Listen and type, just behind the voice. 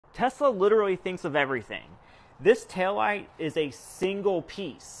Tesla literally thinks of everything. This taillight is a single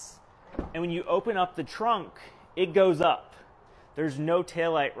piece. And when you open up the trunk, it goes up. There's no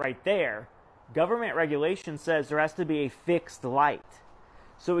taillight right there. Government regulation says there has to be a fixed light.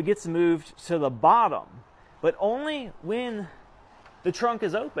 So it gets moved to the bottom, but only when the trunk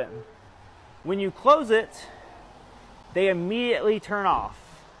is open. When you close it, they immediately turn off.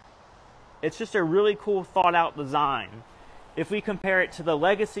 It's just a really cool thought out design. If we compare it to the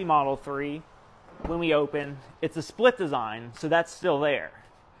Legacy Model 3, when we open, it's a split design, so that's still there.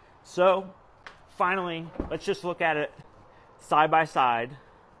 So finally, let's just look at it side by side.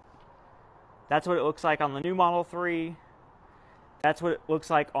 That's what it looks like on the new Model 3. That's what it looks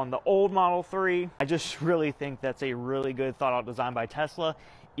like on the old Model 3. I just really think that's a really good thought out design by Tesla.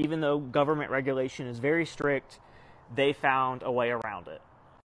 Even though government regulation is very strict, they found a way around it.